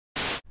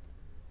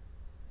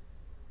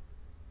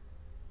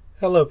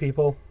Hello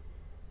people.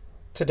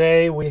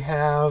 Today we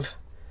have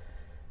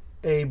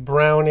a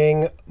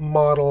Browning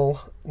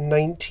model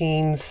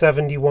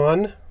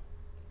 1971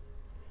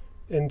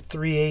 in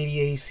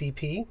 380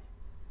 ACP.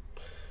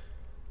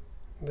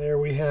 There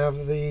we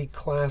have the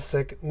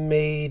classic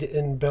made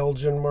in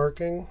Belgium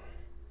marking.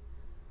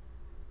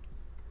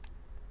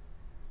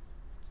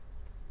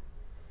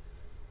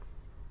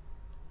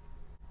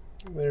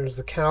 There's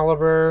the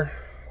caliber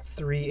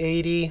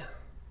 380.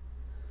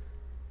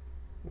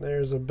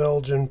 There's a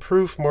Belgian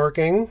proof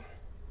marking.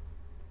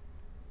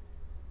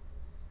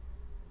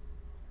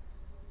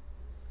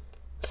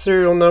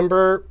 Serial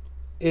number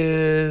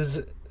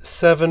is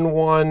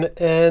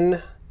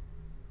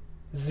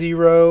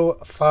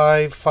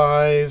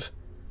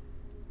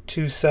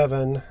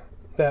 71N05527.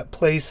 That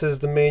places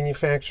the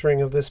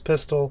manufacturing of this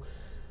pistol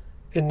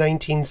in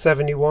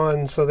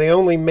 1971. So they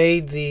only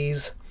made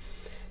these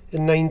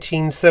in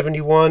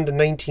 1971 to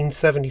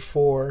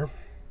 1974.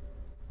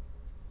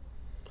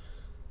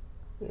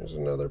 There's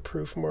another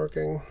proof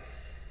marking.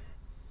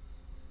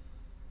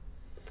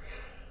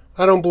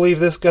 I don't believe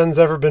this gun's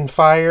ever been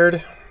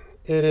fired.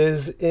 It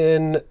is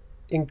in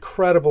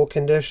incredible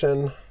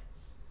condition.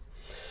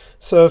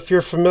 So if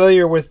you're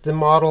familiar with the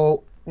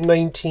model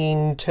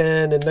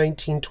 1910 and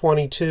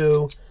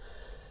 1922,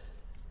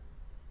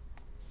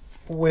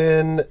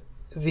 when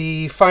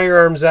the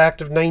Firearms Act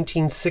of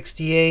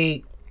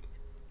 1968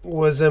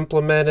 was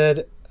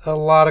implemented, a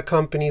lot of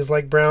companies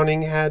like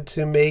Browning had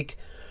to make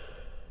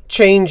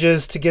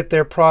changes to get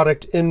their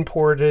product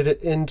imported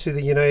into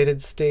the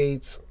United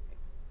States.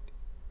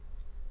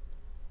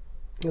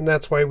 And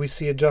that's why we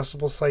see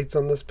adjustable sights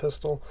on this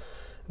pistol.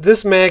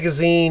 This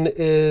magazine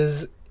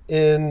is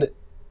in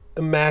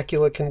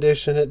immaculate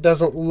condition. It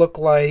doesn't look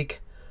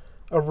like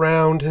a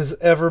round has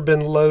ever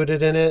been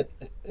loaded in it.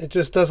 It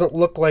just doesn't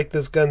look like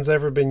this gun's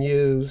ever been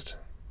used.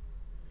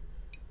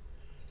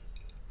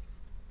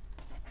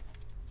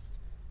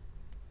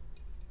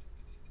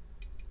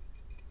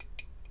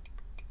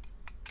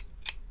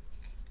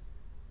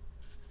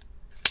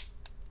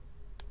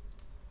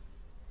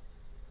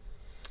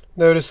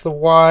 Notice the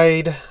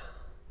wide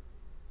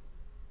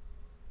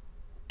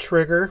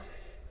trigger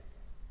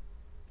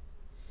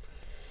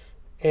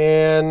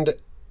and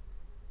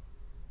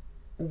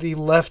the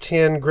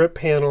left-hand grip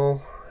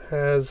panel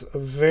has a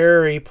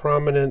very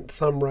prominent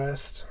thumb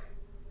rest,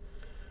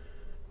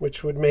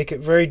 which would make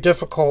it very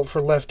difficult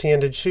for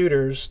left-handed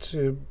shooters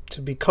to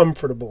be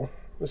comfortable.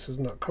 This is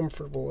not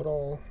comfortable at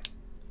all.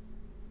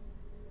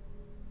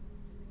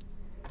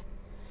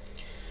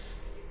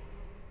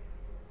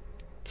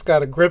 It's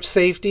got a grip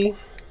safety,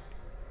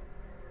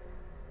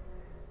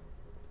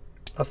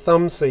 a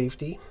thumb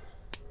safety,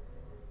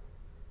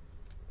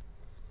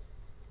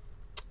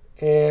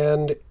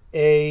 and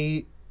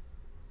a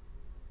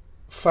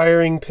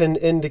firing pin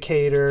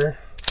indicator.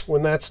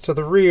 When that's to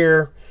the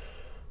rear,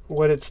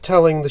 what it's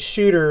telling the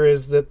shooter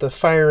is that the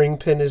firing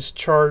pin is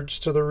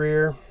charged to the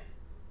rear.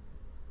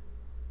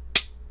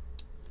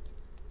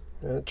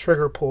 And the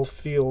trigger pull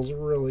feels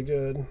really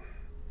good.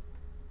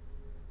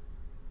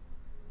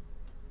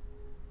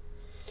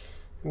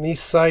 And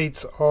these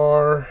sights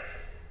are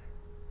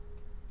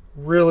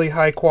really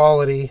high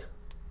quality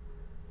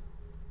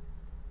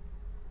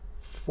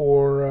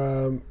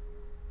for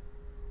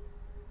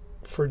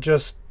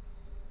just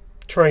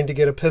trying to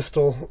get a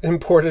pistol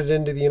imported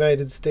into the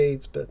United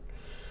States. But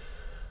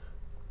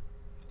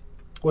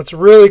what's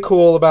really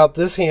cool about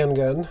this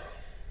handgun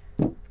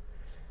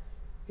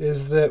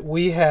is that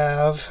we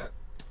have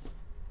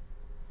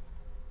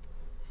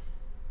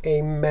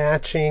a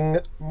matching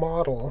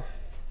model.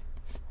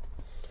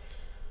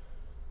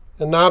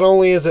 And not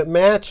only is it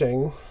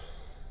matching,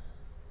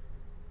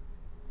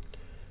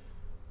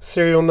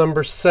 serial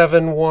number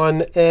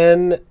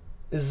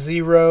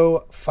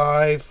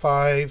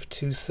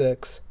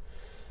 71N05526.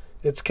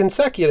 It's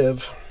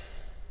consecutive.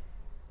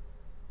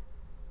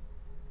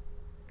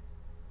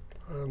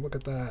 Look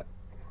at that.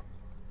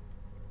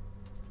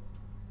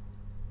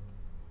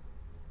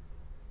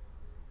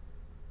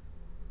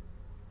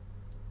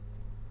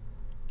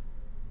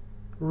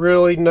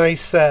 Really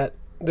nice set.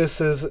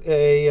 This is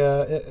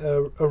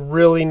a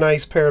really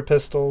nice pair of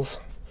pistols.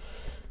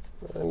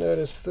 I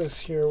noticed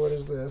this here. What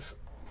is this?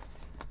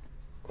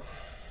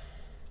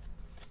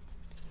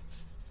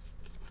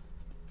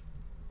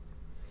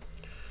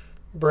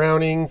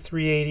 Browning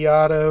 380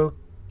 auto,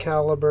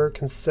 caliber,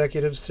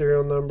 consecutive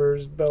serial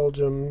numbers,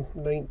 Belgium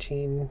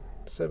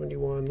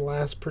 1971.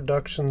 Last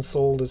production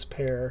sold as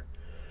pair.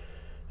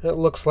 It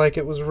looks like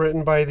it was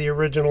written by the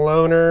original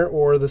owner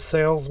or the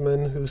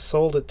salesman who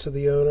sold it to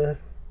the owner.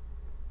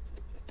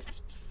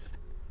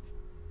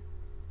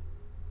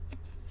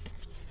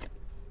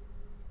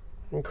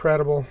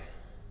 Incredible.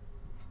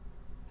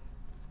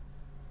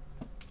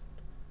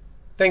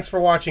 Thanks for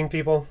watching,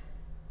 people.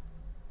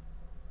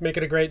 Make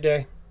it a great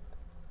day.